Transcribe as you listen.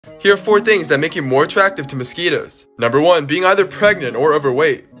Here are 4 things that make you more attractive to mosquitoes. Number 1, being either pregnant or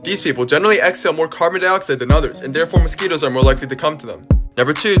overweight. These people generally exhale more carbon dioxide than others, and therefore mosquitoes are more likely to come to them.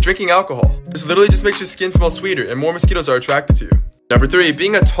 Number 2, drinking alcohol. This literally just makes your skin smell sweeter, and more mosquitoes are attracted to you. Number 3,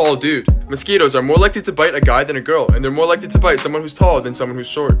 being a tall dude. Mosquitoes are more likely to bite a guy than a girl, and they're more likely to bite someone who's tall than someone who's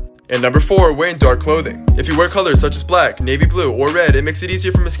short. And number 4, wearing dark clothing. If you wear colors such as black, navy blue, or red, it makes it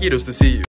easier for mosquitoes to see you.